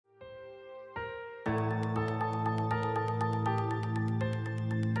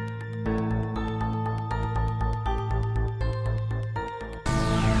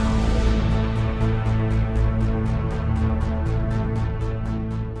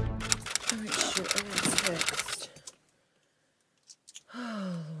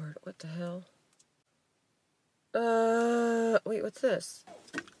Wait, what's this?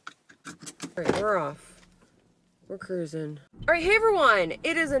 All right, we're off. We're cruising. All right, hey everyone.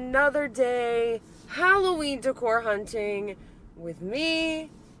 It is another day Halloween decor hunting with me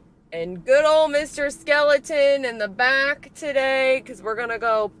and good old Mr. Skeleton in the back today, because we're gonna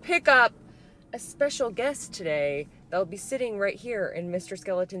go pick up a special guest today that'll be sitting right here in Mr.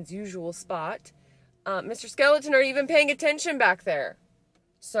 Skeleton's usual spot. Mr. Skeleton, are you even paying attention back there?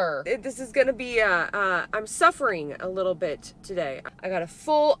 Sir, this is gonna be, I'm suffering a little bit today. I got a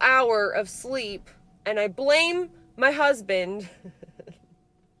full hour of sleep, and I blame my husband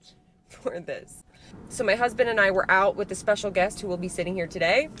for this. So my husband and I were out with a special guest who will be sitting here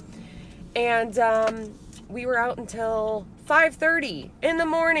today, and we were out until 5:30 in the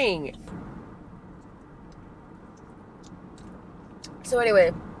morning. So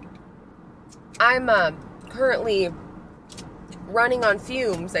anyway, I'm currently running on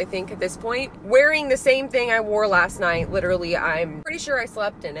fumes, I think, at this point. Wearing the same thing I wore last night. Literally, I'm pretty sure I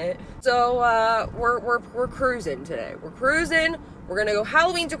slept in it. So, we're cruising today. We're cruising. We're gonna go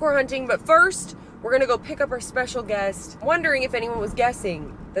Halloween decor hunting, but first, we're gonna go pick up our special guest. Wondering if anyone was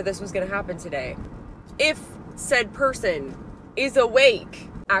guessing that this was gonna happen today. If said person is awake.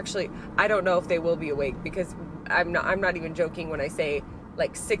 Actually, I don't know if they will be awake, because I'm not even joking when I say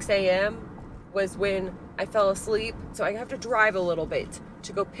like 6 a.m. was when I fell asleep. So I have to drive a little bit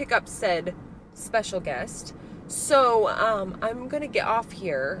to go pick up said special guest. So I'm gonna get off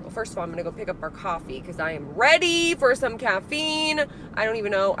here. Well, first of all, I'm gonna go pick up our coffee because I am ready for some caffeine. I don't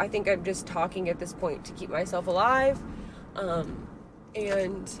even know. I think I'm just talking at this point to keep myself alive.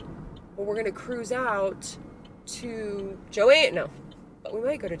 And we're gonna cruise out to Joann. No, but we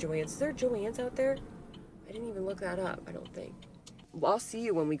might go to Joann's. Is there Joann's out there? I didn't even look that up, I don't think. Well, I'll see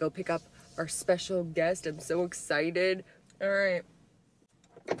you when we go pick up our special guest. I'm so excited. All right.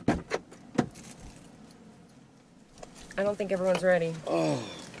 I don't think everyone's ready. Oh,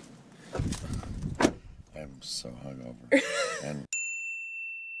 I'm so hungover. And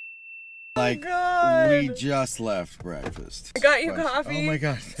like, we just left breakfast. I got you coffee. Oh my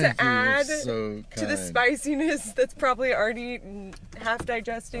God, thank to you. add So to the spiciness that's probably already half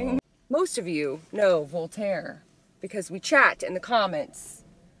digesting. Most of you know Voltaire because we chat in the comments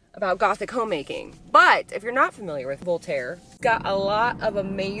about gothic homemaking. But if you're not familiar with Voltaire, he's got a lot of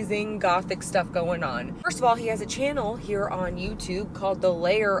amazing gothic stuff going on. First of all, he has a channel here on YouTube called The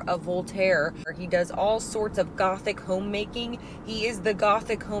Lair of Voltaire, where he does all sorts of gothic homemaking. He is the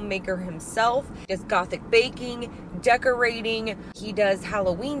gothic homemaker himself. He does gothic baking, decorating. He does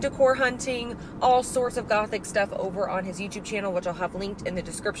Halloween decor hunting, all sorts of gothic stuff over on his YouTube channel, which I'll have linked in the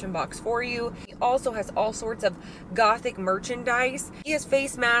description box for you. He also has all sorts of gothic merchandise. He has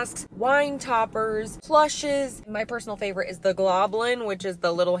face masks, wine toppers, plushes. My personal favorite is the Goblin, which is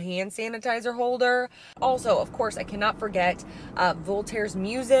the little hand sanitizer holder. Also, of course, I cannot forget Voltaire's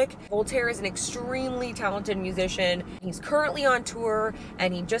music. Voltaire is an extremely talented musician. He's currently on tour,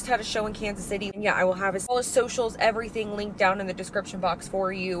 and he just had a show in Kansas City. And yeah, I will have all his socials, everything linked down in the description box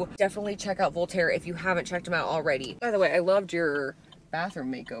for you. Definitely check out Voltaire if you haven't checked him out already. By the way, I loved your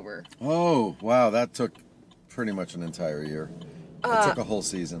bathroom makeover. Oh, wow, that took pretty much an entire year. It took a whole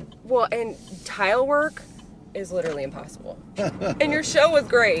season. Well, and tile work is literally impossible. And your show was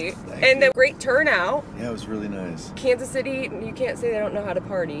great. And the great turnout. Yeah, it was really nice. Kansas City, you can't say they don't know how to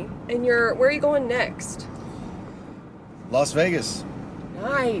party. And where are you going next? Las Vegas.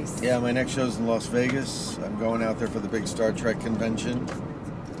 Nice. Yeah, my next show's in Las Vegas. I'm going out there for the big Star Trek convention.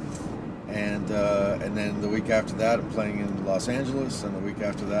 And then the week after that, I'm playing in Los Angeles. And the week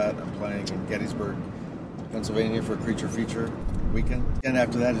after that, I'm playing in Gettysburg, Pennsylvania for a creature feature weekend. And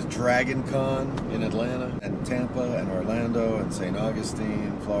after that is Dragon Con in Atlanta and Tampa and Orlando and St.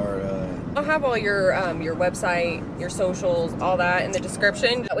 Augustine, Florida. I'll have all your website, your socials, all that in the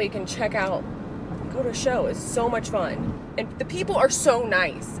description. That way you can check out, go to a show. It's so much fun. And the people are so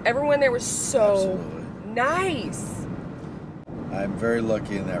nice. Everyone there was so nice. I'm very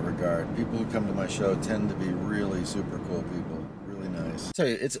lucky in that regard. People who come to my show tend to be really super cool people. Really nice. I'll tell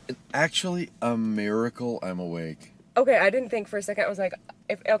you, it's actually a miracle I'm awake. Okay, I didn't think for a second. I was like,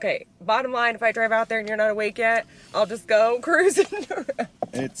 okay, bottom line, if I drive out there and you're not awake yet, I'll just go cruising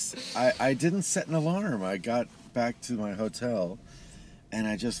around. I didn't set an alarm. I got back to my hotel and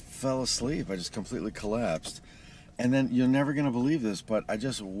I just fell asleep. I just completely collapsed. And then you're never going to believe this, but I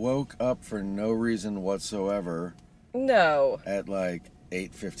just woke up for no reason whatsoever. No. At like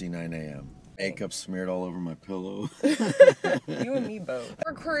 8:59 a.m. Makeup smeared all over my pillow. You and me both.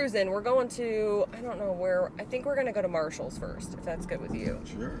 We're cruising. We're going to, I don't know where, I think we're going to go to Marshall's first, if that's good with you.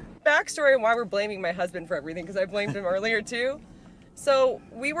 Sure. Backstory on why we're blaming my husband for everything, because I blamed him earlier too. So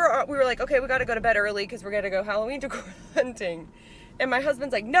we were like, okay, we got to go to bed early because we're gonna go Halloween decor hunting. And my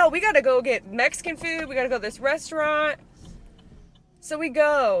husband's like, no, we got to go get Mexican food. We got to go to this restaurant. So we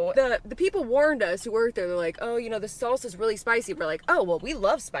go. The people warned us who worked there. They're like, oh, you know, the salsa's really spicy. We're like, oh, well, we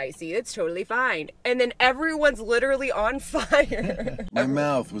love spicy. It's totally fine. And then everyone's literally on fire. My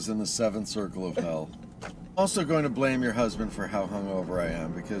mouth was in the 7th circle of hell. Also going to blame your husband for how hungover I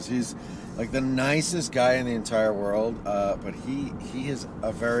am, because he's like the nicest guy in the entire world, but he is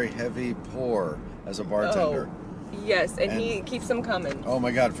a very heavy pour as a bartender. Oh. Yes, and he keeps them coming. Oh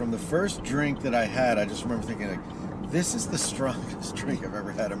my God, from the first drink that I had, I just remember thinking, like, this is the strongest drink I've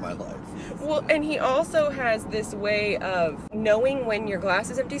ever had in my life. Well, and he also has this way of knowing when your glass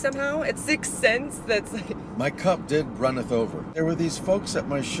is empty somehow. It's 6th sense that's like... My cup did runneth over. There were these folks at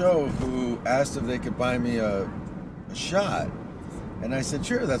my show who asked if they could buy me a shot. And I said,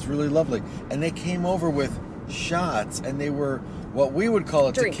 sure, that's really lovely. And they came over with shots, and they were what we would call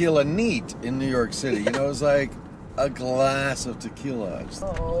a tequila neat in New York City. You know, it was like a glass of tequila.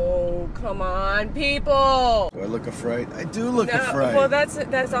 Oh, come on, people. Do I look a fright? I do look a fright. Well, that's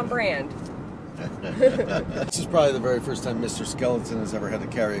on brand. This is probably the very first time Mr. Skeleton has ever had to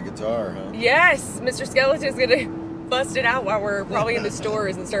carry a guitar, huh? Yes, Mr. Skeleton's gonna bust it out while we're probably in the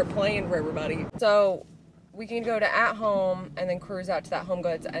stores and start playing for everybody. So we can go to At Home and then cruise out to that Home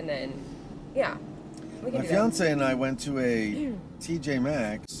Goods, and then, yeah. My fiance and I went to a TJ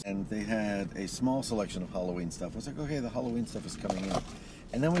Maxx, and they had a small selection of Halloween stuff. I was like, okay, the Halloween stuff is coming in.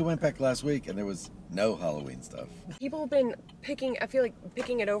 And then we went back last week, and there was no Halloween stuff. People have been picking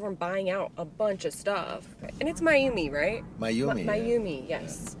it over and buying out a bunch of stuff. And it's Mayumi, right? Mayumi. Mayumi,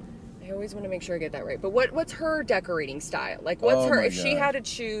 yes. Yeah. I always want to make sure I get that right. But what's her decorating style? Like, what's her, if she had to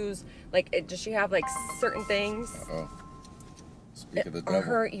choose, like, does she have, like, certain things? Uh-oh. Speak of the devil. Are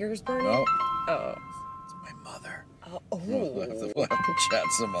her ears burning? No. Oh. Mother. Oh. We'll have to chat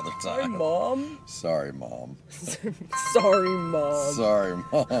some other time. Hi, Mom. Sorry, Mom. Sorry, Mom. Sorry,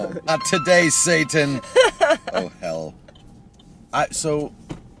 Mom. Not today, Satan. Oh, hell. So,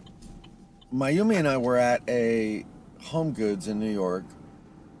 Mayumi and I were at a Home Goods in New York,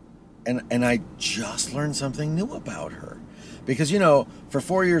 and I just learned something new about her. Because, you know, for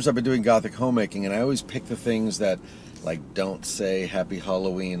 4 years I've been doing Gothic homemaking, and I always pick the things that, like, don't say Happy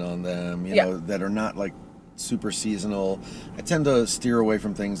Halloween on them, you know, that are not, like, super seasonal. I tend to steer away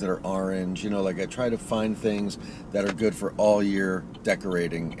from things that are orange, you know, like I try to find things that are good for all year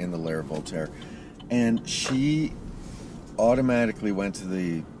decorating in the lair of Voltaire. And she automatically went to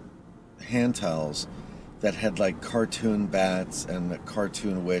the hand towels that had like cartoon bats and a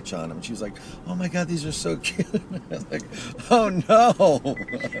cartoon witch on them. She was like, oh my God, these are so cute. I was like, oh no.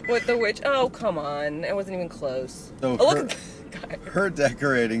 With the witch? Oh, come on. It wasn't even close. So her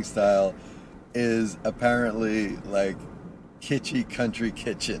decorating style is apparently like kitschy country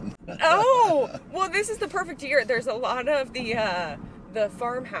kitchen. Oh, well, this is the perfect year. There's a lot of the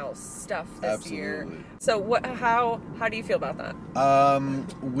farmhouse stuff this year. So how do you feel about that?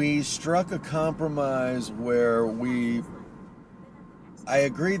 We struck a compromise where I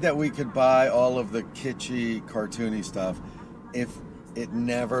agreed that we could buy all of the kitschy cartoony stuff if it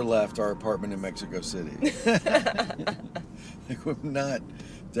never left our apartment in Mexico City. Like, we're not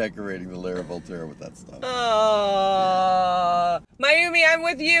decorating the lair of Voltaire with that stuff. Mayumi, I'm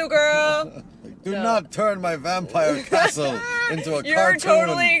with you, girl. Do not turn my vampire castle into a cartoon. You're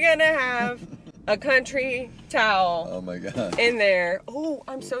totally gonna have a country towel. Oh my God. In there. Oh,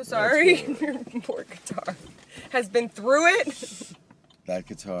 I'm so sorry. Your poor guitar has been through it. That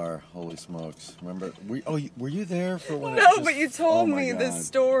guitar, holy smokes. Remember, were you there for when No, but you told me this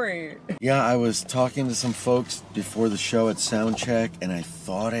story. Yeah, I was talking to some folks before the show at Soundcheck, and I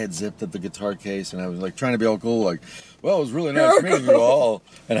thought I had zipped up the guitar case, and I was like trying to be all cool, like, well, it was really nice meeting you all.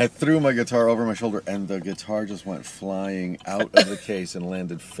 And I threw my guitar over my shoulder, and the guitar just went flying out of the case and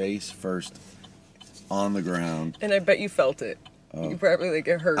landed face first on the ground. And I bet you felt it. You probably like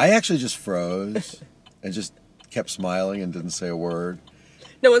it hurt. I actually just froze and just kept smiling and didn't say a word.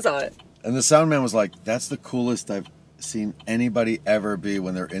 No one saw it. And the sound man was like, that's the coolest I've seen anybody ever be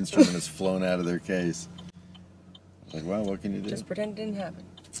when their instrument is flown out of their case. I was like, well, what can you do? Just pretend it didn't happen.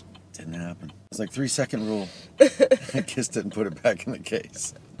 Didn't happen. It's like 3-second rule. I kissed it and put it back in the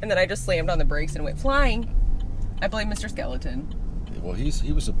case. And then I just slammed on the brakes and went flying. I blame Mr. Skeleton. Well,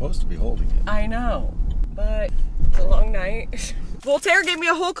 he was supposed to be holding it. I know, but it's a long night. Voltaire gave me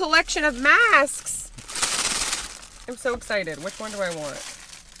a whole collection of masks. I'm so excited. Which one do I want?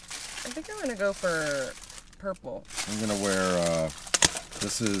 I think I'm gonna go for purple. I'm gonna wear,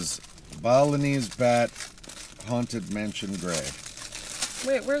 this is Balinese Bat Haunted Mansion Gray.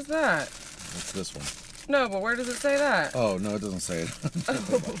 Wait, where's that? What's this one? No, but where does it say that? Oh, no, it doesn't say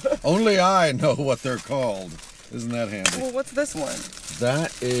it. Only I know what they're called. Isn't that handy? Well, what's this one?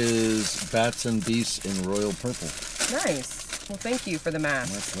 That is Bats and Beasts in Royal Purple. Nice. Well, thank you for the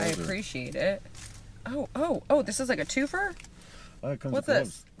mask. I appreciate it. Oh, this is like a twofer? What's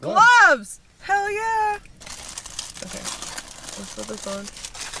this? Gloves! Hell yeah! Okay. Let's put this on.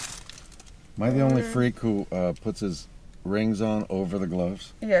 Am I the only freak who puts his rings on over the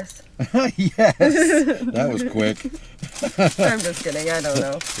gloves? Yes. Yes! That was quick. I'm just kidding. I don't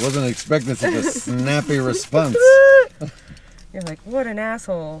know. Wasn't expecting such a snappy response. You're like, what an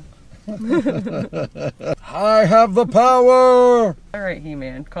asshole. I have the power! All right,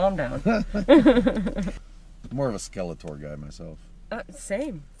 He-Man, calm down. More of a Skeletor guy myself.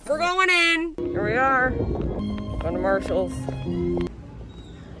 Same. We're going in. Here we are. Going to Marshall's. I'm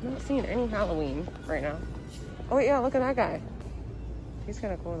not seeing any Halloween right now. Oh yeah, look at that guy. He's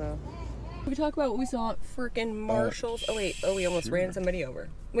kind of cool though. Can we talk about what we saw at frickin' Marshall's? Oh wait, we almost ran somebody over.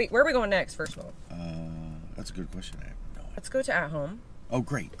 Wait, where are we going next, first of all? That's a good question. Let's go to At Home. Oh,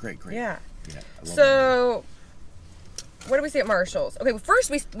 great. Yeah. Yeah. So, what did we see at Marshall's? Okay, well,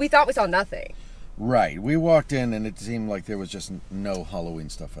 first we thought we saw nothing. Right. We walked in and it seemed like there was just no Halloween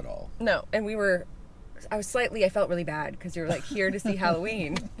stuff at all. No, and I felt really bad because you were like here to see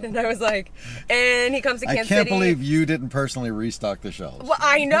Halloween. And I was like, and he comes to Kansas City. I can't believe you didn't personally restock the shelves. Well,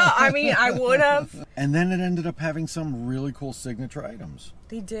 I know. I mean, I would have. And then it ended up having some really cool signature items.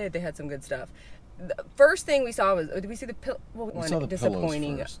 They did. They had some good stuff. The first thing we saw was, did we see the we saw the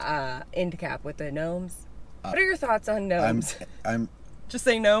disappointing end cap with the gnomes? What are your thoughts on gnomes? I'm just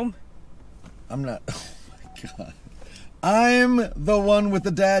say gnome. I'm not. Oh my god. I'm the one with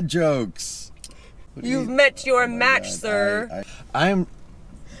the dad jokes. You've met your match, sir. I'm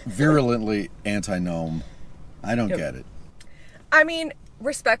virulently anti-gnome. I don't get it. I mean,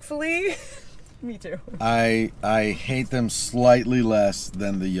 respectfully, me too. I hate them slightly less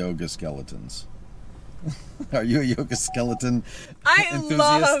than the yoga skeletons. Are you a yoga skeleton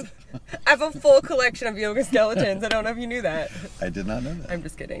enthusiast? I have a full collection of yoga skeletons. I don't know if you knew that. I did not know that. I'm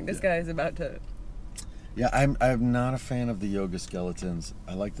just kidding. This guy is about to... Yeah, I'm not a fan of the yoga skeletons.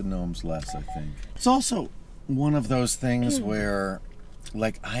 I like the gnomes less, I think. It's also one of those things where,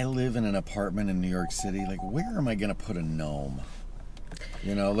 like, I live in an apartment in New York City. Like, where am I going to put a gnome?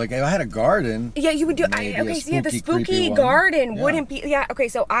 You know, like, if I had a garden... Yeah, you would do... the spooky garden wouldn't be... Yeah, okay,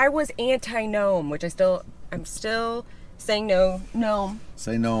 so I was anti-gnome, which I'm still saying no, gnome.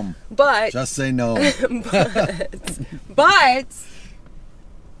 Say gnome. But... Just say gnome. but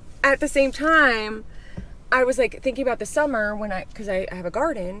at the same time... I was like thinking about the summer because I have a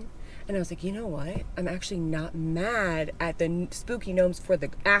garden, and I was like, you know what? I'm actually not mad at the spooky gnomes for the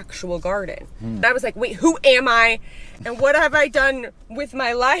actual garden. And I was like, wait, who am I? And what have I done with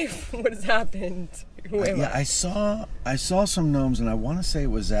my life? What has happened? Who am I? I saw some gnomes, and I want to say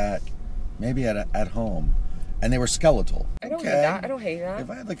it was maybe at home, and they were skeletal. I don't hate that. I don't hate that.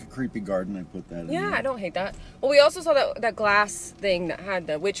 If I had like a creepy garden, I'd put that in. Yeah, I don't hate that. Well, we also saw that glass thing that had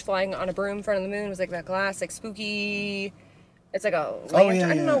the witch flying on a broom in front of the moon. It was like that glass, like spooky. It's like a lantern. Oh, yeah,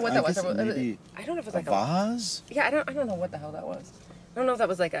 I don't know what that was. I don't know if it was like a vase. Yeah, I don't know what the hell that was. I don't know if that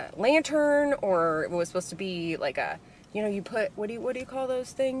was like a lantern or it was supposed to be like a, you put what do you call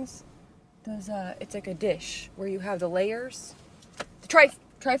those things? Those it's like a dish where you have the layers. The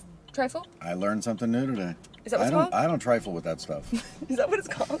trifle. I learned something new today. Is that what it's called? I don't trifle with that stuff. Is that what it's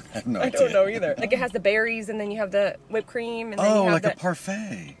called? I have no idea. I don't know either. Like it has the berries and then you have the whipped cream and then you have like a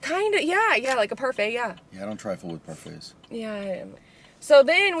parfait. Kind of, yeah, like a parfait, yeah. Yeah, I don't trifle with parfaits. Yeah. So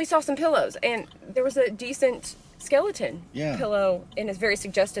then we saw some pillows and there was a decent skeleton pillow in a very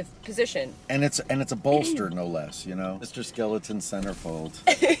suggestive position. And it's a bolster, no less, Mr. Skeleton centerfold.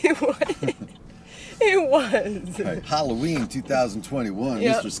 It was. Right. Halloween 2021,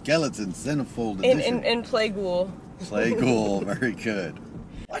 Mr. Skeleton centerfold edition. And Play Ghoul. Play Ghoul, very good.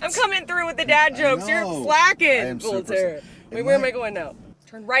 What? I'm coming through with the dad jokes. You're slacking, Voltaire. Wait, where am I going now?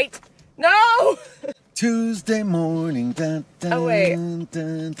 Turn right. No! Tuesday morning. Dun, dun, oh, wait. Dun,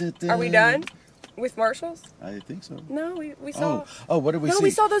 dun, dun. Are we done with Marshall's? I think so. No, we saw... Oh, what did we see? No,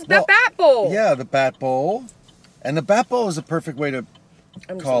 we saw those bat bowl. Yeah, the bat bowl. And the bat bowl is a perfect way to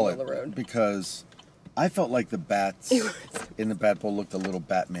call it. The road. Because... I felt like the bats in the bat bowl looked a little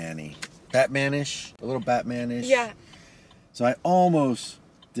Batman-y. Batman-ish? A little Batman-ish? Yeah. So I almost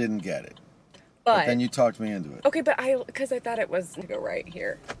didn't get it. But then you talked me into it. Okay, because I thought it was to go right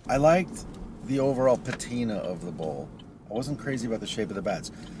here. I liked the overall patina of the bowl. I wasn't crazy about the shape of the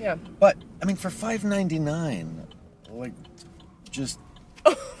bats. Yeah. But, I mean, for $5.99, like, just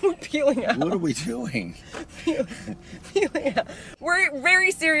We're peeling out. What are we doing? Peeling out. We're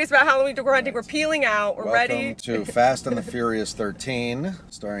very serious about Halloween decor hunting. We're peeling out. We're ready. Welcome to Fast and the Furious 13,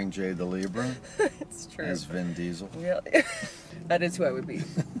 starring Jay the Libra. It's true. As Vin Diesel. Really? That is who I would be.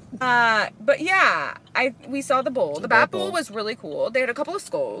 But yeah, we saw the bull. The bat bull was really cool. They had a couple of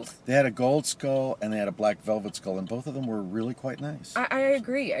skulls. They had a gold skull and they had a black velvet skull, and both of them were really quite nice. I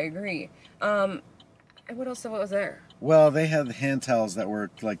agree. I agree. And what else was there? Well, they had hand towels that were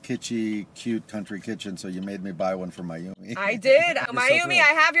like kitschy, cute country kitchen, so you made me buy one for Mayumi. I did. Mayumi,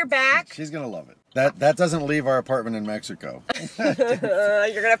 I have your back. She's going to love it. That doesn't leave our apartment in Mexico. You're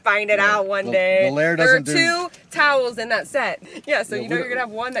going to find it out one day. There are two towels in that set. Yeah, so you know you're going to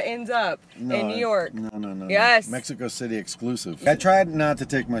have one that ends up in New York. No. Yes. Mexico City exclusive. I tried not to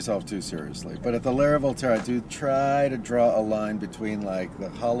take myself too seriously, but at the Lair of Voltaire, I do try to draw a line between like the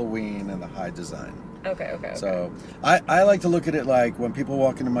Halloween and the high design. Okay. So I like to look at it like when people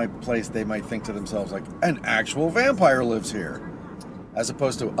walk into my place, they might think to themselves like, an actual vampire lives here. As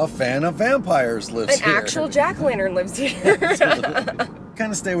opposed to a fan of vampires lives here. An actual jack-o'-lantern lives here.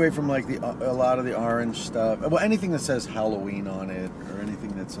 Kind of stay away from like a lot of the orange stuff. Well, anything that says Halloween on it or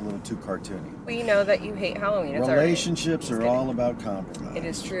anything that's a little too cartoony. We know that you hate Halloween. It's Relationships are all about compromise. It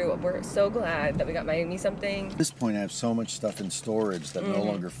is true. We're so glad that we got Mayumi something. At this point, I have so much stuff in storage that no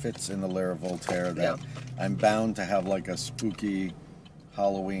longer fits in the Lair of Voltaire that I'm bound to have like a spooky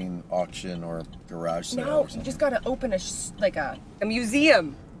Halloween auction or garage sale. No, you just gotta open a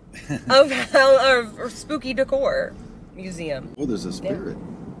museum of spooky decor. Museum. Oh, there's a spirit.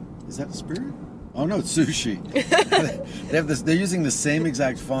 Yeah. Is that a spirit? Oh no, it's sushi. They have this. They're using the same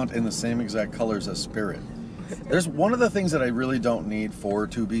exact font and the same exact colors as spirit. There's one of the things that I really don't need for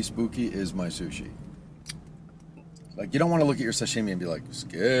to be spooky is my sushi. Like, you don't want to look at your sashimi and be like,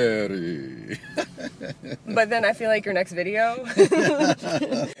 scary. But then I feel like your next video.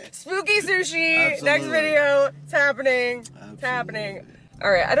 Spooky sushi. Absolutely. Next video. It's happening. Absolutely. It's happening.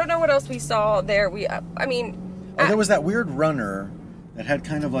 All right. I don't know what else we saw there. There was that weird runner that had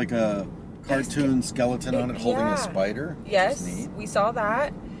kind of like a cartoon skeleton on it holding a spider. Yes. We saw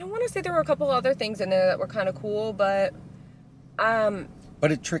that. I want to say there were a couple other things in there that were kind of cool, but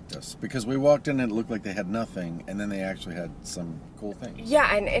But it tricked us because we walked in and it looked like they had nothing, and then they actually had some cool things.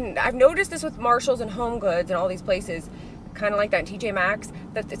 Yeah, and I've noticed this with Marshalls and Home Goods and all these places, kind of like that in TJ Maxx,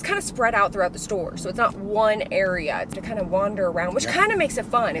 that it's kind of spread out throughout the store. So it's not one area. It's to kind of wander around, which kind of makes it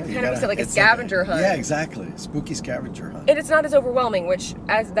fun. It kind of makes it like a scavenger hunt. Yeah, exactly. Spooky scavenger hunt. And it's not as overwhelming,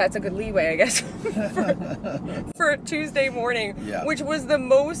 that's a good leeway, I guess, for Tuesday morning, which was the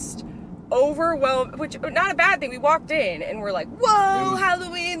most overwhelmed, which not a bad thing. We walked in and we're like, whoa,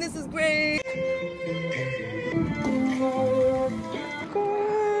 Halloween, this is great.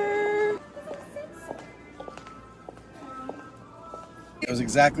 It was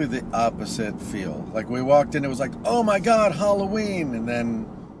exactly the opposite feel. Like, we walked in, it was like, oh my god, Halloween, and then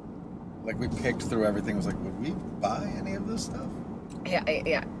like we picked through everything. It was like, would we buy any of this stuff?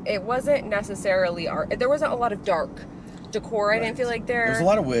 Yeah. It wasn't necessarily there wasn't a lot of dark decor. I didn't feel like there was a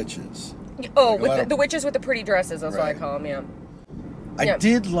lot of witches. Oh, like with the witches with the pretty dresses, that's what I call them, yeah. I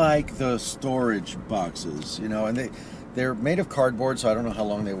did like the storage boxes, and they're made of cardboard, so I don't know how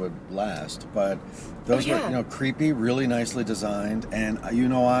long they would last, but those were, creepy, really nicely designed, and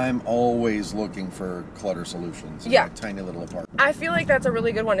I'm always looking for clutter solutions in my tiny little apartment. I feel like that's a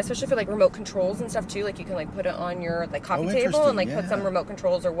really good one, especially for like remote controls and stuff too. Like you can like put it on your like coffee table and like put some remote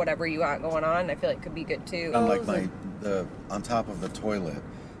controls or whatever you got going on. I feel like it could be good too. Unlike on top of the toilet,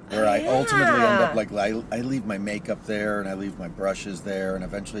 where I ultimately end up like, I leave my makeup there and I leave my brushes there, and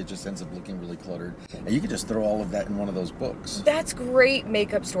eventually it just ends up looking really cluttered. And you could just throw all of that in one of those books. That's great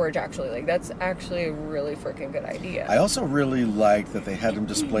makeup storage, actually. Like, that's actually a really freaking good idea. I also really like that they had them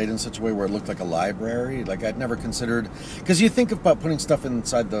displayed in such a way where it looked like a library. Like, I'd never considered, because you think about putting stuff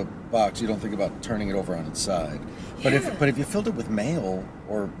inside the box, you don't think about turning it over on its side. But if you filled it with mail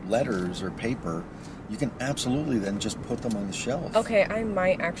or letters or paper, you can absolutely then just put them on the shelf. Okay, I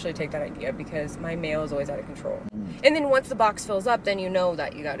might actually take that idea because my mail is always out of control. And then once the box fills up, then you know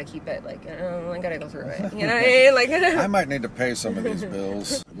that you got to keep it, like, I got to go through it. You know what I mean? Like, I might need to pay some of these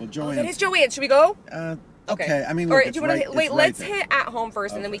bills. Well, Joann. That is Joann. Should we go? Okay. I mean, look, do you want to wait? Let's hit At Home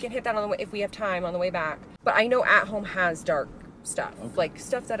first, and then we can hit that on the way if we have time on the way back. But I know At Home has dark stuff, like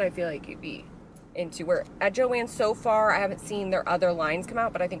stuff that I feel like you'd be into. Where at Joann so far, I haven't seen their other lines come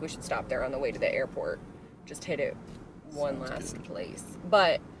out, but I think we should stop there on the way to the airport. Just hit it one last place.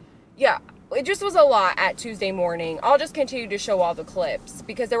 But yeah, it just was a lot at Tuesday morning. I'll just continue to show all the clips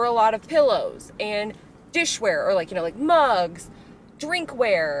because there were a lot of pillows and dishware, or like mugs,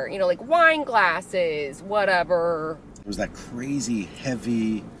 drinkware, like wine glasses, whatever. It was that crazy,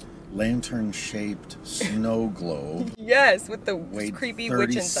 heavy, lantern-shaped snow globe. Yes, with the Weighed creepy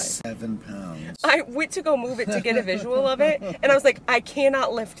witch inside. 37 pounds. I went to go move it to get a visual of it, and I was like, I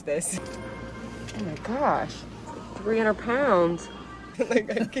cannot lift this. Oh my gosh, 300 pounds.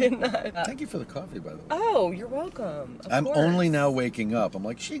 Like, I cannot. Thank you for the coffee, by the way. Oh, you're welcome. I'm only now waking up. I'm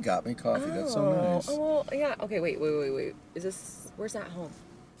like, she got me coffee. That's so nice. Oh, well, yeah. Okay, wait. Is this, where's that home?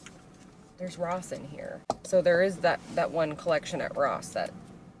 There's Ross in here. So there is that one collection at Ross that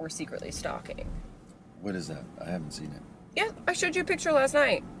we're secretly stalking. What is that? I haven't seen it. Yeah, I showed you a picture last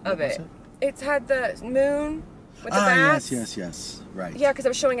night of What was it. It's had the moon with the Ah, bats. yes. Right. Yeah, because I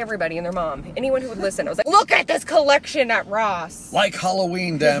was showing everybody and their mom. Anyone who would listen, I was like, look at this collection at Ross. Like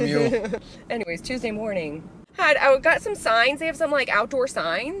Halloween, damn you. Anyways, Tuesday morning. I got some signs. They have some like outdoor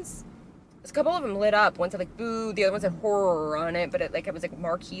signs. There's a couple of them lit up. One said like boo, the other one said horror on it, but it was like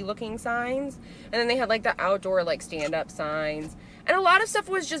marquee looking signs. And then they had like the outdoor like stand up signs. And a lot of stuff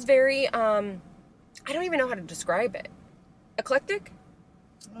was just very, I don't even know how to describe it. Eclectic?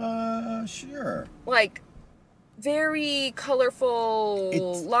 Sure. Like, very colorful,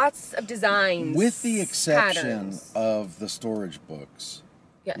 lots of designs. With the exception patterns. of the storage books.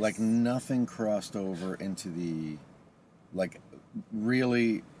 Yes. Like nothing crossed over into the, like,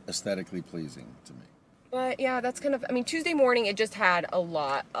 really aesthetically pleasing to me. But yeah, that's kind of, I mean, Tuesday morning, it just had a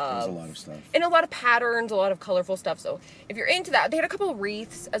lot of... There's a lot of stuff. And a lot of patterns, a lot of colorful stuff. So if you're into that, they had a couple of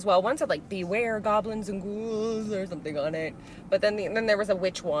wreaths as well. One said like, beware goblins and ghouls or something on it. But then then there was a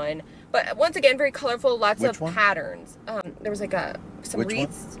witch one. But once again, very colorful, lots of patterns. There was like some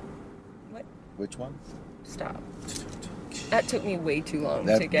wreaths. What? Which one? Stop. That took me way too long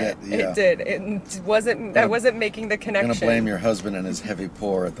to get. Yeah. It did. It wasn't. I wasn't making the connection. I'm gonna blame your husband and his heavy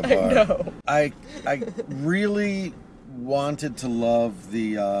pour at the bar. I know. I really wanted to love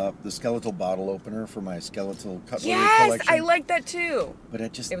the skeletal bottle opener for my skeletal cutlery collection. Yes, I like that too. But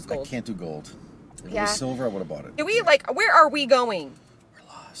it was gold. I can't do gold. If it Yeah. was silver, I would have bought it. Do we like? Where are we going? We're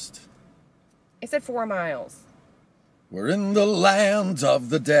lost. It said 4 miles. We're in the land of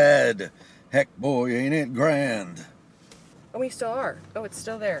the dead. Heck, boy, ain't it grand? Oh, we still are. Oh, it's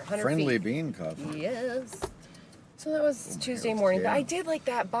still there. 100 Friendly feet. bean coffee. Yes. So that was Tuesday God, morning. But yeah. I did like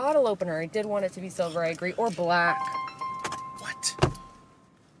that bottle opener. I did want it to be silver, I agree. Or black. What?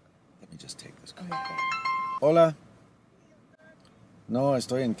 Let me just take this. Oh, okay. Hola. No,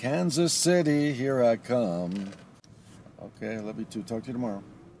 estoy in Kansas City. Here I come. Okay, love you too. Talk to you tomorrow.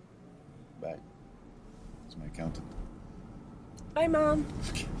 Bye. It's my accountant. Bye, Mom.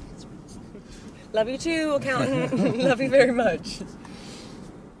 Love you too, accountant. Love you very much.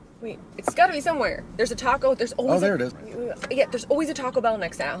 Wait, it's got to be somewhere. There's a taco. There's always. Oh, there it is. Yeah, there's always a Taco Bell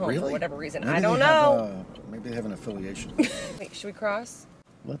next to at home Really? for whatever reason. Maybe I don't they have, know. Maybe they have an affiliation. Wait, should we cross?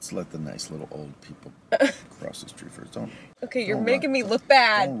 Let's let the nice little old people cross the street first. Don't. Okay, you're don't making run, me look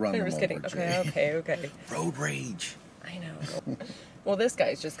bad. Don't run I'm them just kidding. over, Okay, Jay. okay. Road rage. I know. Well, this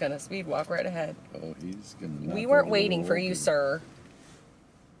guy's just gonna speed walk right ahead. Oh, he's gonna. We weren't waiting for you, sir.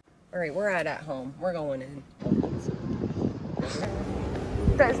 All right, we're at home. We're going in.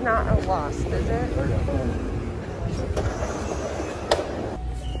 That's not a wasp, is it?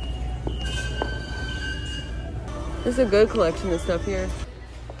 There's a good collection of stuff here.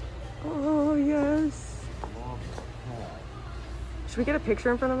 Oh, yes. Should we get a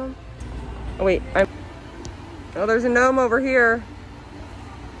picture in front of him? Oh, wait. Oh, there's a gnome over here.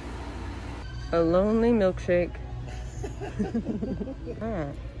 A lonely milkshake.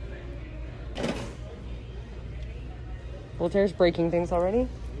 Oh. Voltaire's breaking things already.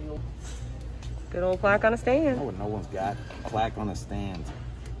 Good old plaque on a stand. Oh, no one's got a plaque on a stand.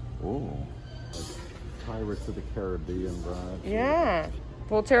 Oh, like Pirates of the Caribbean vibe. Yeah.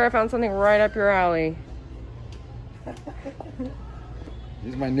 Voltaire, I found something right up your alley.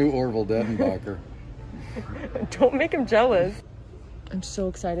 He's my new Orville Dedenbacher. Don't make him jealous. I'm so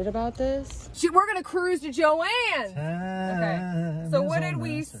excited about this. Shoot, we're gonna cruise to Joann. Okay. So what did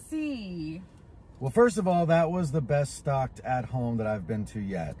we see? Well, first of all, that was the best stocked at home that I've been to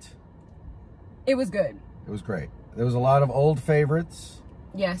yet. It was good. It was great. There was a lot of old favorites,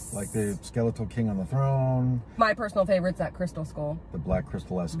 Yes. like the Skeletal King on the Throne, My personal favorite's that crystal skull. the Black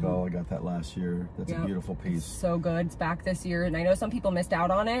Crystal Skull. I got that last year. That's Yep. a beautiful piece. So good. It's back this year. And I know some people missed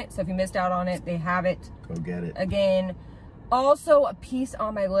out on it. So if you missed out on it, they have it Go get it. again. Also, a piece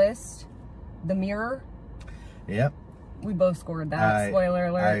on my list, the mirror. Yep. We both scored that. Spoiler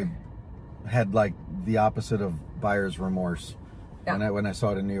alert. I had like the opposite of buyer's remorse. Yeah. When I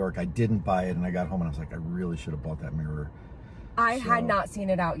saw it in New York, I didn't buy it, and I got home and I was like, I really should have bought that mirror. I had not seen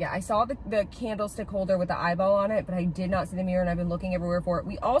it out yet. I saw the candlestick holder with the eyeball on it, but I did not see the mirror, and I've been looking everywhere for it.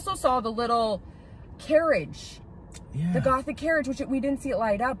 We also saw the little carriage Yeah. The Gothic carriage, which we didn't see it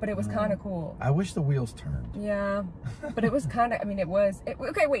light up, but it was kind of cool. I wish the wheels turned. Yeah, but it was kind of, I mean,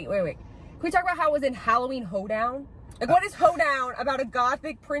 okay, wait. Can we talk about how it was in Halloween Hoedown? Like, what is Hoedown about a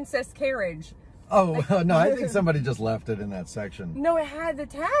Gothic princess carriage? Oh, like, no, I think somebody just left it in that section. No, it had the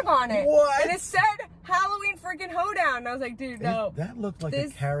tag on it. What? And it said Halloween freaking Hoedown. And I was like, dude, no. That looked like a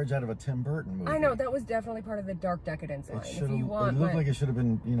carriage out of a Tim Burton movie. I know, that was definitely part of the dark decadence line. If you want, it looked like it should have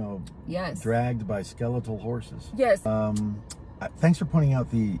been, you know, yes, dragged by skeletal horses. Yes. Thanks for pointing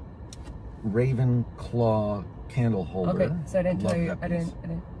out the Raven Claw candle holder. Okay, so I didn't tell you. I didn't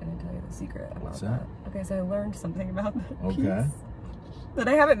tell you the secret about What's that? Okay, so I learned something about that piece Okay. that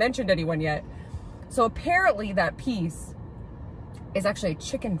I haven't mentioned to anyone yet. So apparently that piece is actually a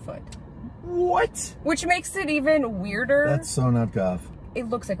chicken foot. What? Which makes it even weirder. That's so not goth. It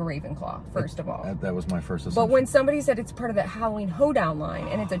looks like a Ravenclaw, first of all. That was my first assumption. But when somebody said it's part of that Halloween Hoedown line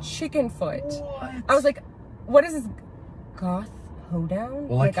and it's a chicken foot, what? I was like, what is this? Goth Hoedown?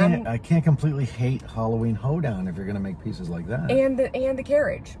 Well, like, I can't completely hate Halloween Hoedown if you're going to make pieces like that. And the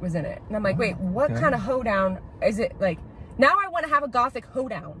carriage was in it. And I'm like, wait, what kind of hoedown is it? Like, now I want to have a Gothic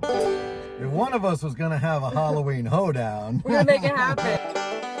hoedown. If one of us was going to have a Halloween hoedown, we're going to make it happen.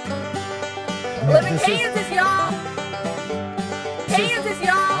 Live in Kansas, y'all. Kansas,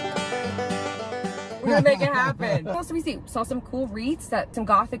 y'all. We're going to make it happen. What else did we see? Saw some cool wreaths, some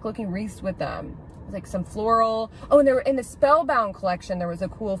Gothic looking wreaths with like some floral. Oh, and there were in the Spellbound collection, there was a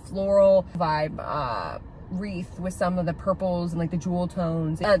cool floral vibe wreath with some of the purples and like the jewel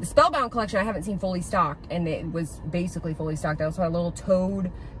tones. The Spellbound collection I haven't seen fully stocked, and it was basically fully stocked. I also had a little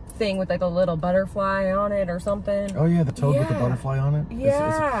toad thing with like a little butterfly on it or something. Oh yeah, the toad with the butterfly on it.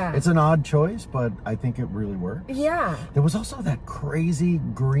 Yeah. It's an odd choice, but I think it really works. Yeah. There was also that crazy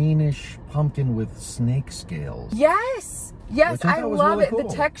greenish pumpkin with snake scales. Yes. Yes, I love really it. cool.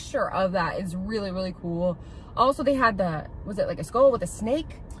 The texture of that is really, really cool. Also, they had was it like a skull with a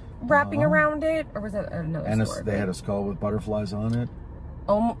snake wrapping around it? Or was that another sword? They had a skull with butterflies on it.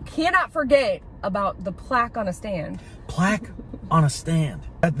 Cannot forget about the plaque on a stand. Plaque on a stand.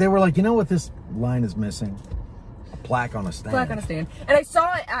 They were like, you know what this line is missing? A plaque on a stand. Plaque on a stand. And I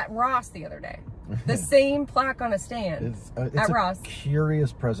saw it at Ross the other day. The same plaque on a stand it's at a Ross.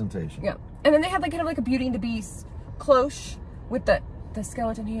 Curious presentation. Yeah. And then they had like kind of like a Beauty and the Beast cloche with the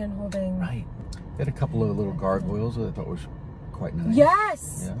skeleton hand holding. Right. They had a couple of little gargoyles that I thought was quite nice.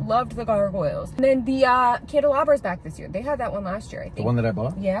 Yes. Yeah. Loved the gargoyles. And then the candelabra's back this year. They had that one last year, I think. The one that I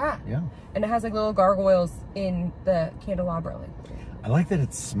bought? Yeah. Yeah. And it has like little gargoyles in the candelabra. I like that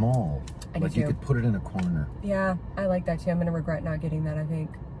it's small. Like you could put it in a corner. Yeah, I like that too. I'm gonna regret not getting that, I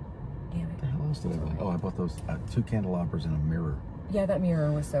think. Damn it. What the hell else did I buy? Oh, I bought those 2 candelabras and a mirror. Yeah, that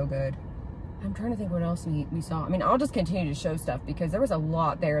mirror was so good. I'm trying to think what else we saw. I mean, I'll just continue to show stuff because there was a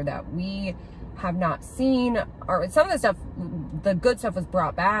lot there that we have not seen. Or some of the stuff, the good stuff was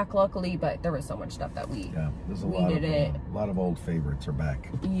brought back, luckily, but there was so much stuff that there's a lot of old favorites are back.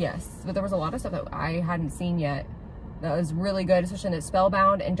 Yes, but there was a lot of stuff that I hadn't seen yet that was really good, especially in the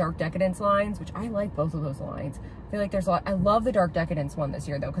Spellbound and Dark Decadence lines, which I like both of those lines. I feel like there's a lot. I love the Dark Decadence one this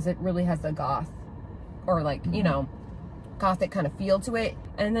year though, because it really has the goth, or like, you know, Gothic kind of feel to it.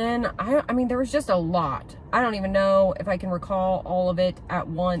 And then I mean there was just a lot. I don't even know if I can recall all of it at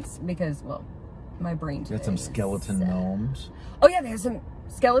once because, well, my brain today. They had some skeleton gnomes. Oh yeah, there's some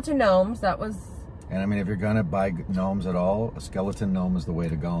skeleton gnomes. That was. And I mean, if you're gonna buy gnomes at all, a skeleton gnome is the way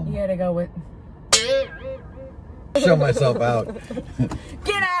to go. You had to go with. Show myself out.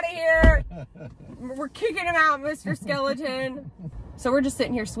 Get out of here! We're kicking him out, Mr. Skeleton. So we're just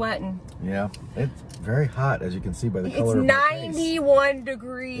sitting here sweating. Yeah, it's very hot, as you can see by the color of my face. It's 91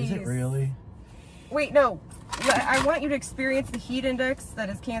 degrees. Is it really? Wait, no. I want you to experience the heat index that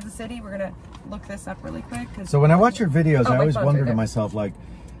is Kansas City. We're gonna look this up really quick. So when I watch your videos, I always wonder to right myself, like,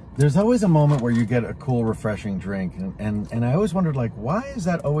 there's always a moment where you get a cool, refreshing drink, and I always wondered, like, why is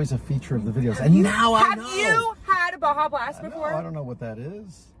that always a feature of the videos? And now I know. Have you had a Baja Blast before? I don't know what that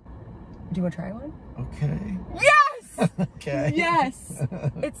is. Do you want to try one? Okay. Yes! Okay. Yes!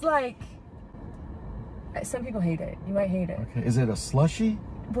 It's like, some people hate it. You might hate it. Okay. Is it a slushy?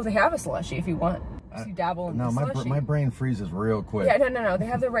 Well, they have a slushy if you want. So you dabble in the slushy. My brain freezes real quick. Yeah, no. They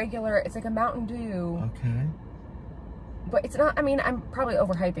have the regular, it's like a Mountain Dew. Okay. But it's not, I mean, I'm probably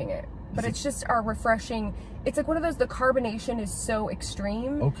overhyping it. But it's just our refreshing, it's like one of those, the carbonation is so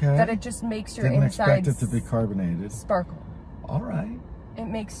extreme that it just makes your insides expect it to be carbonated. Sparkle. All right. It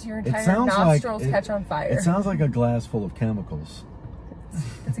makes your entire nostrils catch on fire. It sounds like a glass full of chemicals.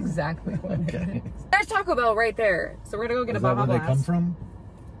 That's exactly what it is. There's Taco Bell right there. So we're going to go get a Baja Blast. Is that where they come from?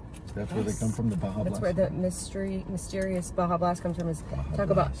 That's where they come from, the Baja Blast? That's where the mysterious Baja Blast comes from, is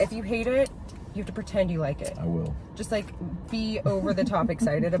Taco Bell. If you hate it, You have to pretend you like it. I will. Just like be over the top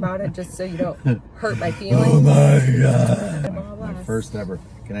excited about it, just so you don't hurt my feelings. Oh my god! My first ever.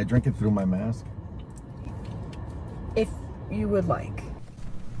 Can I drink it through my mask? If you would like.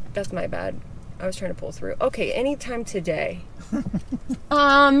 That's my bad. I was trying to pull through. Okay, anytime today.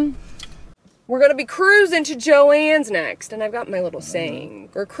 We're gonna be cruising to Joann's next, and I've got my little saying.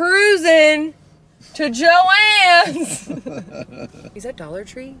 We're cruising to Joann's. Is that Dollar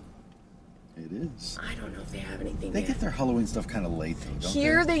Tree? It is. I don't know if they have anything. They get their Halloween stuff kind of late, though, don't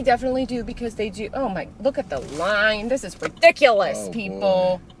Here they definitely do, because they do. Oh my! Look at the line. This is ridiculous, people.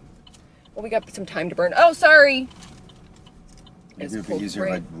 Boy. Well, we got some time to burn. Oh, sorry. Maybe it'd be easier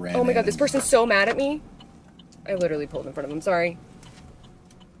if I ran. Oh my god, this person's so mad at me. I literally pulled in front of them. Sorry.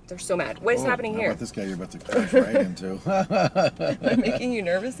 They're so mad. What is happening here? How about this guy you're about to crash right into? Am I making you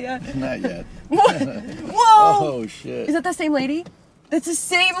nervous yet? Not yet. What? Whoa! Oh shit. Is that the same lady? That's the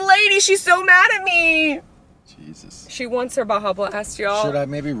same lady. She's so mad at me. Jesus. She wants her Baja Blast, y'all. Should I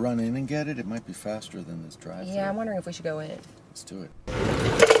maybe run in and get it? It might be faster than this drive-thru. Yeah, I'm wondering if we should go in. Let's do it.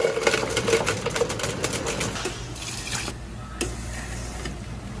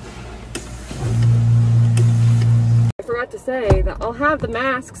 I forgot to say that I'll have the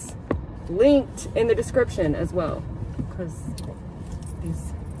masks linked in the description as well, because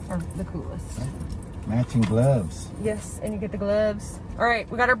these are the coolest. Matching gloves. Yes, and you get the gloves. All right,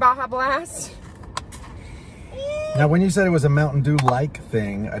 we got our Baja Blast. Now, when you said it was a Mountain Dew-like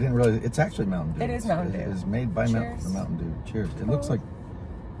thing, I didn't realize it's actually Mountain Dew. It is Mountain Dew. It is made by Mountain Dew. Cheers. It looks like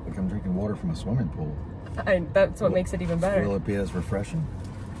I'm drinking water from a swimming pool. That's what makes it even better. Will it be as refreshing?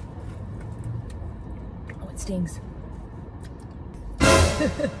 Oh, it stings.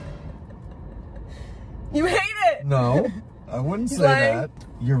 You hate it! No, I wouldn't say that.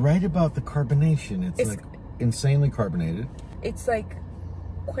 You're right about the carbonation. It's like insanely carbonated. It's like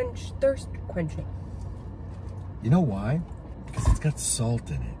thirst quenching. You know why? Because it's got salt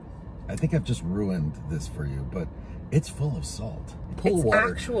in it. I think I've just ruined this for you, but it's full of salt. Pool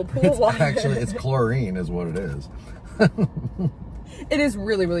water. Actual pool water. Actually, it's chlorine is what it is. It is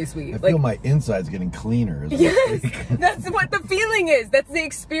really, really sweet. I feel my insides getting cleaner. Yes, that's what the feeling is. That's the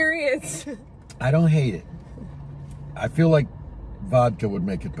experience. I don't hate it. I feel like vodka would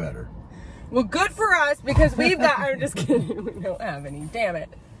make it better. Well, good for us, because we've got... I'm just kidding. We don't have any. Damn it.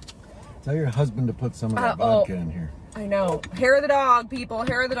 Tell your husband to put some of that vodka in here. I know. Hair of the dog, people.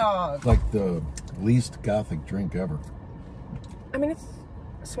 Hair of the dog. It's like the least gothic drink ever. I mean, it's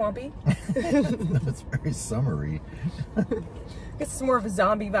swampy. It's very summery. It's more of a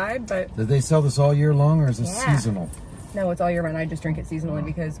zombie vibe, but... Do they sell this all year long, or is this seasonal? No, it's all year round. I just drink it seasonally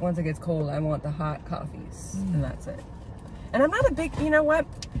because once it gets cold, I want the hot coffees, and that's it. And I'm not a big, you know what?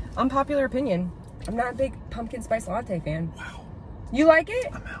 Unpopular opinion. I'm not a big pumpkin spice latte fan. Wow. You like it?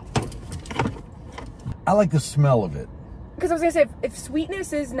 I'm out. I like the smell of it. Because I was gonna say, if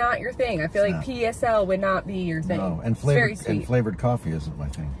sweetness is not your thing, I feel like PSL would not be your thing. No, and flavored coffee isn't my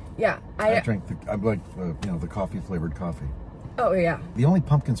thing. Yeah, I like the coffee flavored coffee. Oh yeah. The only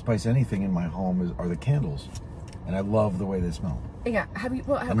pumpkin spice anything in my home are the candles, and I love the way they smell. Yeah. Have you?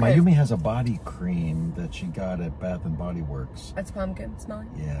 Well, and Mayumi has a body cream that she got at Bath and Body Works. That's pumpkin smelling.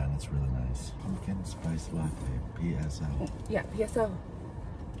 Yeah, and it's really nice. Pumpkin spice latte, PSL. Yeah, PSL.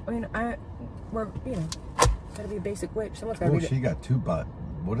 I mean, we're gotta be a basic witch. Someone's gotta be. She got two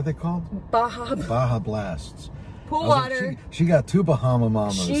what are they called? Baja Blasts. Pool water. Like, she got two Bahama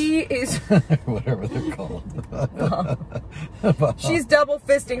Mamas. She is whatever they're called. She's double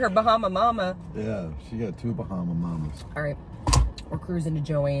fisting her Bahama Mama. Yeah, she got two Bahama Mamas. All right, we're cruising to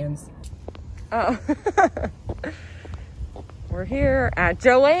Joann's. We're here at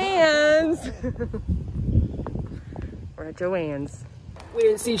Joann's. We're at Joann's. We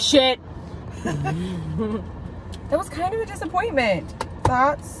didn't see shit. That was kind of a disappointment.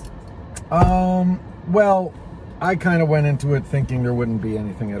 Thoughts? Well, I kind of went into it thinking there wouldn't be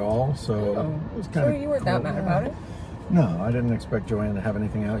anything at all, so it was kind of... So you weren't that mad about it? No, I didn't expect Joann to have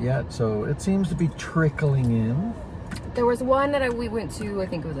anything out yet, so it seems to be trickling in. There was one that we went to, I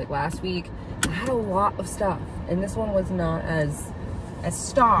think it was like last week. It had a lot of stuff, and this one was not as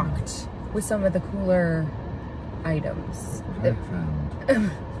stocked with some of the cooler items. I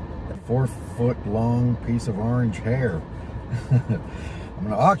found a 4-foot long piece of orange hair. I'm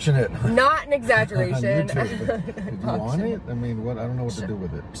gonna auction it. Not an exaggeration. Did you want it? I mean, what? I don't know what to do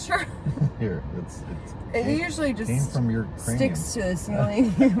with it. Sure. Here, it usually just came from your cranium. sticks to the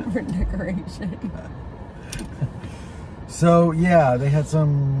ceiling for decoration. So yeah, they had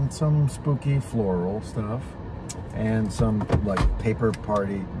some spooky floral stuff, and some like paper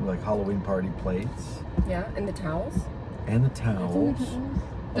party, like Halloween party plates. Yeah, and the towels. And the towels.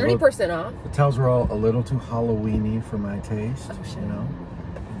 30% off. The towels were all a little too Halloween-y for my taste. Oh, shit. You know,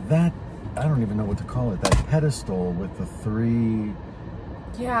 that I don't even know what to call it. That pedestal with the 3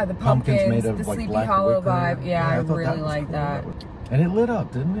 the pumpkins made of the like Sleepy black Hollow wicker. vibe. Yeah, I thought really was like cool. that. And it lit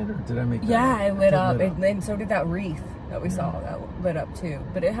up, didn't it? Or did I make that? Yeah, up? it lit up. lit And so did that wreath that we saw. That lit up too.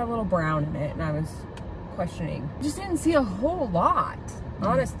 But it had a little brown in it, and I was questioning. I just didn't see a whole lot,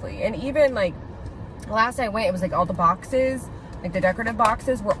 honestly. And even like last I went, it was like all the boxes, like the decorative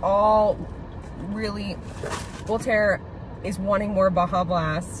boxes, were all really. Voltaire is wanting more Baja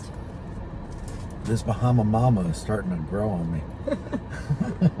Blast. This Bahama Mama is starting to grow on me.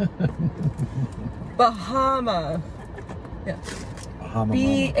 Bahama. Yeah. Bahama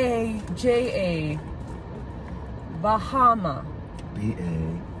B-A-J-A. Bahama. B-A-J-A-M-A.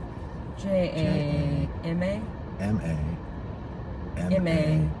 M-A.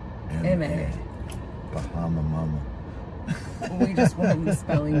 M-A. Bahama Mama. We just wanted the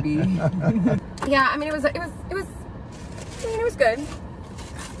spelling bee. Yeah, I mean it was good.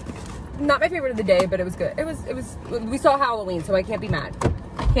 Not my favorite of the day, but it was good. We saw Halloween, so I can't be mad.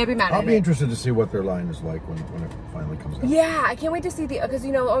 Can't be mad at it. I'll be interested to see what their line is like when it finally comes out. Yeah, I can't wait to see because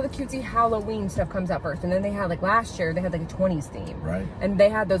you know all the cutesy Halloween stuff comes out first, and then they had like last year they had like a 20s theme, right? And they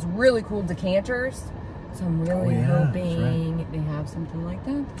had those really cool decanters. So I'm really hoping right. they have something like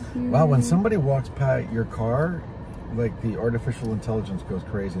that. Wow, when somebody walks by your car, like the artificial intelligence goes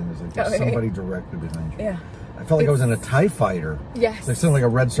crazy, and there's somebody directly behind you. Yeah. I felt like I was in a TIE fighter. Yes. It sounded like a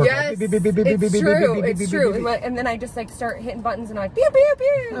red circle. Yes, it's true. It's true. And then I just like start hitting buttons and I'm like, pew, pew,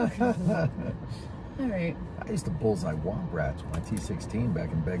 pew. All right. I used to bullseye womp rats with my T-16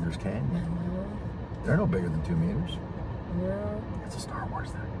 back in Beggar's Canyon. They're no bigger than 2 meters. No. It's a Star Wars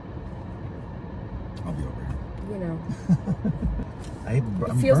thing. I'll be over here. You know.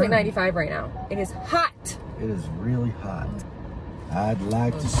 It feels like 95 right now. It is hot. It is really hot. I'd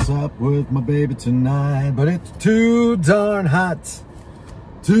like to sup with my baby tonight, but it's too darn hot.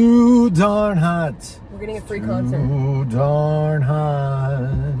 Too darn hot. We're getting a free concert. Too darn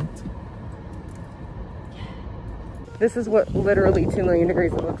hot. This is what literally 2 million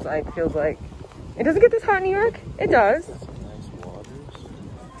degrees it looks like, feels like. It doesn't get this hot in New York. It does. Nice waters.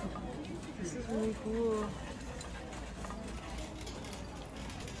 This is really cool.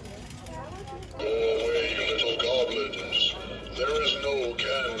 Go away, you little goblins. There is no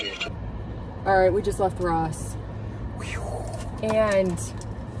candy. Alright, we just left Ross. And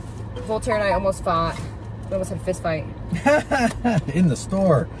Voltaire and I almost fought. We almost had a fist fight. In the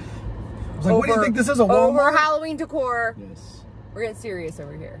store. I was like, what do you think this is, a Walmart? Over Halloween decor. Yes. We're getting serious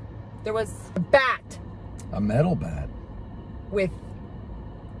over here. There was a bat. A metal bat. With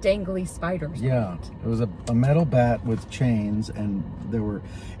dangly spiders. Yeah, it was a metal bat with chains, and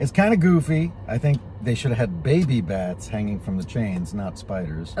it's kind of goofy. I think they should have had baby bats hanging from the chains, not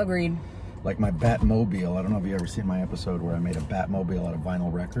spiders. Agreed. Like my Batmobile. I don't know if you ever seen my episode where I made a Batmobile out of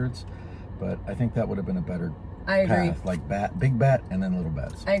vinyl records, but I think that would have been a better path. Like big bat and then little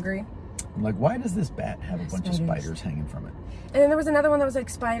bats. I agree. I'm like, why does this bat have a bunch of spiders hanging from it? And then there was another one that was like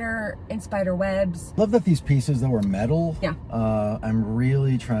spider and spider webs. Love that these pieces that were metal. Yeah. I'm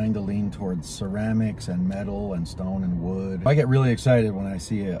really trying to lean towards ceramics and metal and stone and wood. I get really excited when I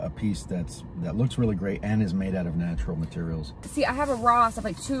see a piece that looks really great and is made out of natural materials. See, I have a Ross. I have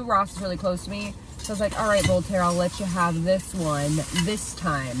like 2 Rosses really close to me. So I was like, all right, Voltaire, I'll let you have this one this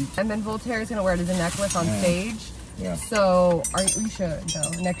time. And then Voltaire is gonna wear it as a necklace on stage. Yeah. So we should go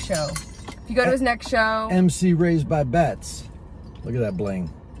next show. If you go to his next show. MC Raised by Bats. Look at that bling.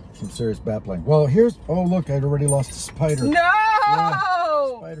 Some serious bat bling. Well, oh look, I'd already lost a spider. No! Yeah,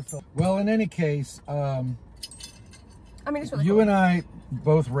 spider fell. Well, in any case, I mean, it's really you cool. and I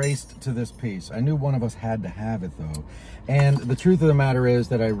both raced to this piece. I knew one of us had to have it though. And the truth of the matter is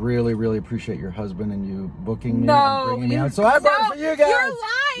that I really, really appreciate your husband and you booking me and bringing me out. So I brought it for you guys. You're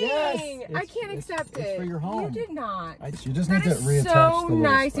lying. Yes, I can't accept it. It's for your home. You did not. You just need to reattach so the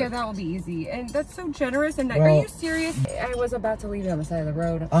nice. little Yeah, that will be easy. And that's so generous. And well, are you serious? I was about to leave you on the side of the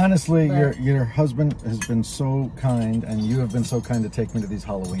road. Honestly, your husband has been so kind, and you have been so kind to take me to these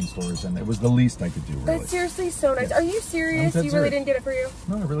Halloween stores, and it was the least I could do, really. That's seriously so nice. Are you serious? You really didn't get it for you?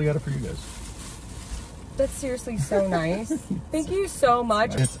 No, I really got it for you guys. That's seriously so nice. Thank you so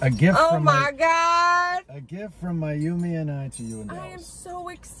much. It's a gift from my God. A gift from Mayumi and I to you and Dallas. I am so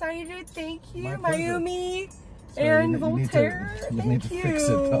excited. Thank you, So Mayumi and Voltaire. You need to fix it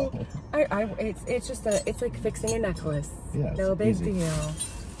though. It's like fixing a necklace. Yeah, no big easy. deal.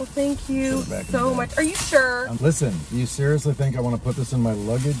 Well, thank you so much. Are you sure? Listen, do you seriously think I want to put this in my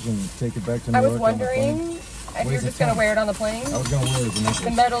luggage and take it back to New York? I was wondering if you were just going to wear it on the plane. I was going to wear it as a necklace.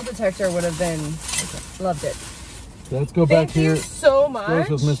 The metal detector would have been, loved it. So let's go back here. Thank you so much.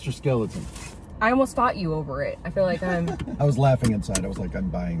 Goes with Mr. Skeleton. I almost fought you over it. I feel like I'm... I was laughing inside. I was like, I'm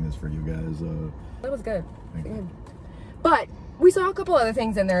buying this for you guys. That was good. Thank you. But we saw a couple other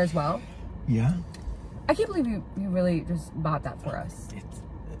things in there as well. Yeah? I can't believe you really just bought that for us.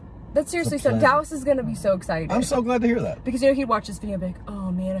 That's seriously It's a so. pleasure. Dallas is going to be so excited. I'm so glad to hear that. Because, you know, he'd watch this video and be like, oh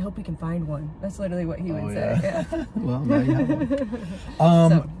man, I hope we can find one. That's literally what he would say. Yeah. Well, now you have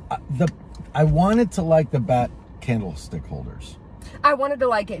one. I wanted to like the bat candlestick holders. I wanted to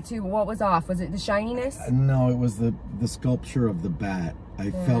like it too. What was off? Was it the shininess? No, it was the sculpture of the bat.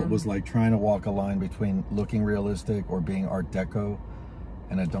 I felt was like trying to walk a line between looking realistic or being Art Deco,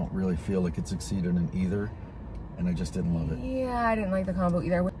 and I don't really feel like it succeeded in either, and I just didn't love it. Yeah, I didn't like the combo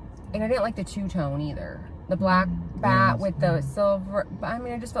either. And I didn't like the two-tone either. The black bat with the silver. I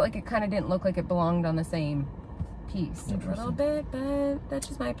mean, I just felt like it kind of didn't look like it belonged on the same piece. A little bit, but that's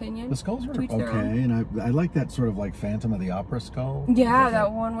just my opinion. The skulls were Tweets okay, their own. and I like that sort of like Phantom of the Opera skull. Yeah, Like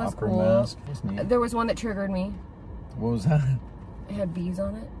that one was opera cool. mask. It was neat. There was one that triggered me. What was that? It had bees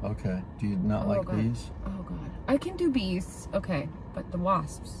on it. Okay. Do you not like God. bees? Oh god. I can do bees. Okay, but the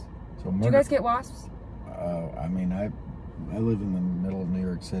wasps. So Do you guys get wasps? I mean, I live in the middle of New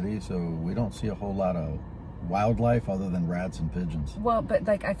York City, so we don't see a whole lot of wildlife other than rats and pigeons. Well, but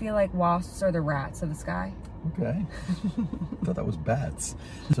like I feel like wasps are the rats of the sky. Okay. I thought that was bats.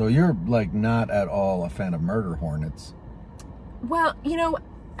 So you're like not at all a fan of murder hornets. Well, you know,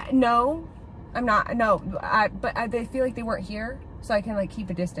 no, I'm not. No, but they feel like they weren't here, so I can like keep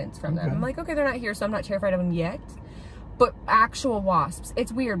a distance from them. Okay. I'm like, okay, they're not here, so I'm not terrified of them yet. But actual wasps,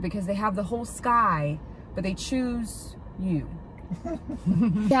 it's weird because they have the whole sky, but they choose you.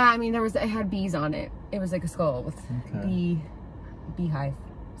 Yeah, I mean, it had bees on it. It was like a skull with beehive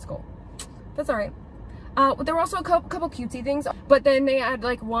skull. That's all right. There were also a couple cutesy things, but then they had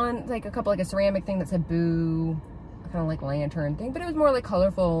like a ceramic thing that said boo, kind of like lantern thing, but it was more like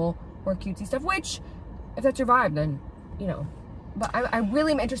colorful, more cutesy stuff, which if that's your vibe, then, you know, but I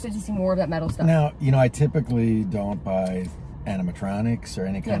really am interested to see more of that metal stuff. Now, you know, I typically don't buy animatronics or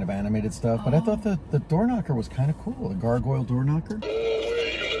any kind of animated stuff, but I thought the door knocker was kind of cool, the gargoyle door knocker. Go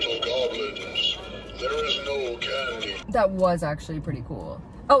away, you little goblins. There is no candy. That was actually pretty cool.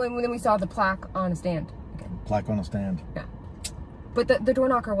 Oh, and then we saw the plaque on a stand. Plaque on a stand. Yeah, but the door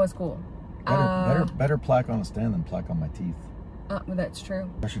knocker was cool. Better plaque on a stand than plaque on my teeth. That's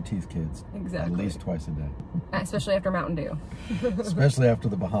true. Brush your teeth, kids. Exactly. At least twice a day. Especially after Mountain Dew. Especially after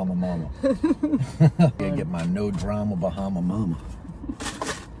the Bahama Mama. I get my no drama Bahama Mama.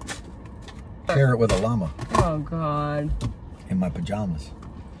 Share it with a llama. Oh God. In my pajamas.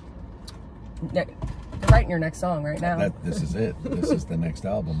 Yeah, you're writing your next song right now. This is it. This is the next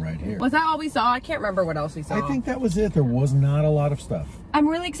album right here. Was that all we saw? I can't remember what else we saw. I think that was it. There was not a lot of stuff. I'm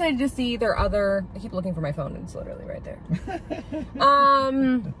really excited to see their other... I keep looking for my phone and it's literally right there.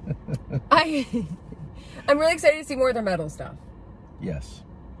 I'm really excited to see more of their metal stuff. Yes.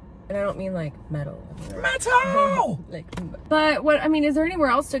 And I don't mean like metal. Metal! But what, I mean, is there anywhere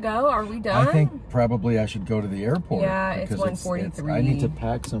else to go? Are we done? I think probably I should go to the airport. Yeah, it's because 1:43. I need to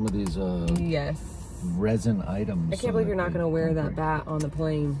pack some of these yes. resin items. I can't believe you're not going to wear that bat on the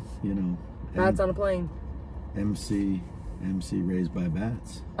plane. You know. Bats on a plane. MC raised by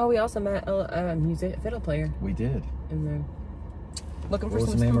bats. Oh, we also met a fiddle player. We did. In there. Looking for what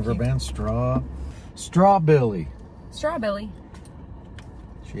was some the name of her spooky- band? Strawbilly. Strawbilly.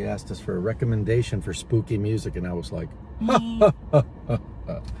 She asked us for a recommendation for spooky music, and I was like,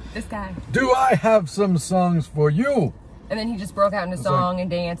 This guy. do I have some songs for you? And then he just broke out into song and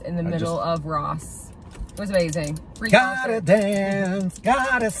dance in the middle of Ross. It was amazing. Free Gotta concert. dance,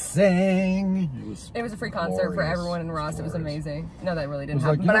 gotta sing. It was a free concert for glorious. everyone in Ross. It was Glorious. amazing. No, that really didn't It was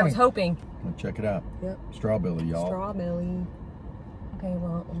like, happen. you But I know, was hoping. Check it out. Yep. Strawbilly, y'all. Strawbilly. Okay,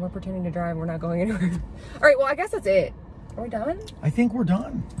 well, we're pretending to drive. We're not going anywhere. All right, well, I guess that's it. Are we done? I think we're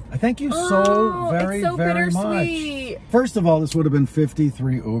done. I thank you so very, it's so very bittersweet. much. First of all, this would have been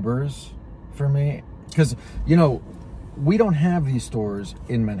 53 Ubers for me. Because, you know, we don't have these stores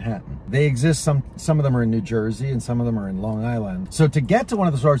in Manhattan. They exist, some of them are in New Jersey and some of them are in Long Island. So to get to one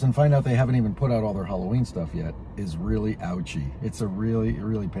of the stores and find out they haven't even put out all their Halloween stuff yet is really ouchy. It's a really,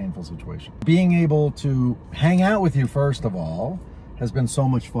 really painful situation. Being able to hang out with you, first of all, has been so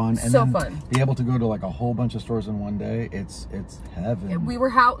much fun. And so then fun. Be able to go to like a whole bunch of stores in one day, it's heaven. We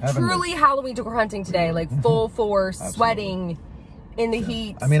were truly Halloween decor hunting today, like full force, sweating in the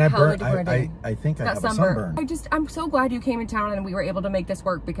heat. I mean, I Halloween burned. decor hunting. I think I Not have a sunburn. I'm so glad you came in town and we were able to make this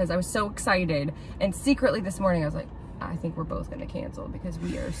work because I was so excited. And secretly this morning I was like, I think we're both going to cancel because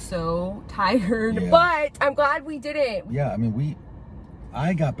we are so tired. Yeah. But I'm glad we did it. Yeah, I mean,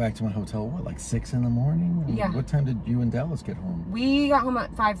 I got back to my hotel, what, like 6 in the morning? Yeah. What time did you and Dallas get home? We got home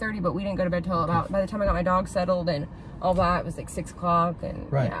at 5:30, but we didn't go to bed till about, by the time I got my dog settled and all that, it was like 6 o'clock. And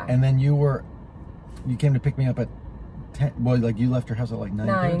Right. yeah. And then you came to pick me up at 10, well, like you left your house at like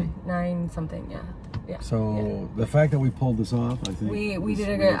 9:30. 9 something, yeah. Yeah. So the fact that we pulled this off, I think We is did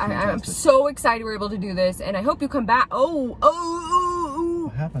a really good, I'm fantastic. so excited we're able to do this, and I hope you come back. Oh.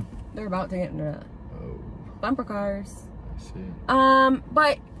 What happened? They're about to get into Oh, bumper cars. I see.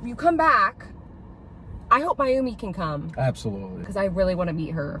 But you come back. I hope Mayumi can come Absolutely. because I really want to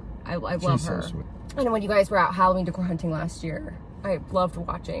meet her. I love She's her. so sweet. And when you guys were out Halloween decor hunting last year, I loved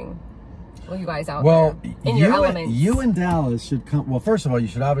watching you guys out Well, there in your elements. you and Dallas should come. Well, first of all, you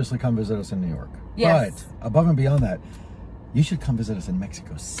should obviously come visit us in New York. Yes. But above and beyond that, you should come visit us in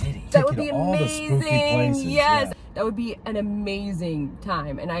Mexico City. That Take would you be to all the spooky amazing. places. Yes, Yeah. that would be an amazing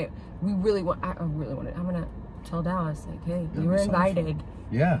time. And I really want it. I'm gonna tell Dallas, like, hey, That'd you were be so invited. fun.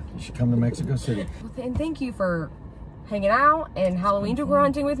 Yeah, you should come to Mexico City. And thank you for hanging out and Halloween decor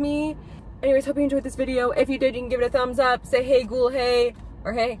hunting with me. Anyways, hope you enjoyed this video. If you did, you can give it a thumbs up. Say hey ghoul hey,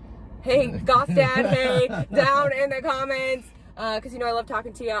 or hey goth dad hey down in the comments, because you know I love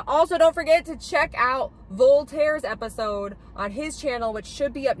talking to you. Also, don't forget to check out Voltaire's episode on his channel, which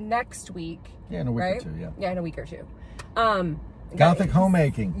should be up next week. Yeah, in a week right? or two, yeah. Yeah, in a week or two. Gothic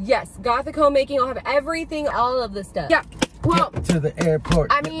homemaking. Yes, gothic homemaking. I'll have everything, all of the stuff. Yeah. Well, Get to the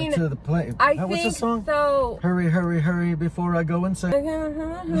airport. I get mean, to the plane. I What's the think song? so. Hurry, hurry, hurry before I go insane.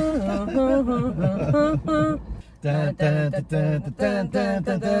 Dun, dun, dun, dun, dun, dun,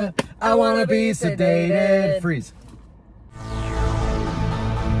 dun, dun. I wanna be sedated. Freeze.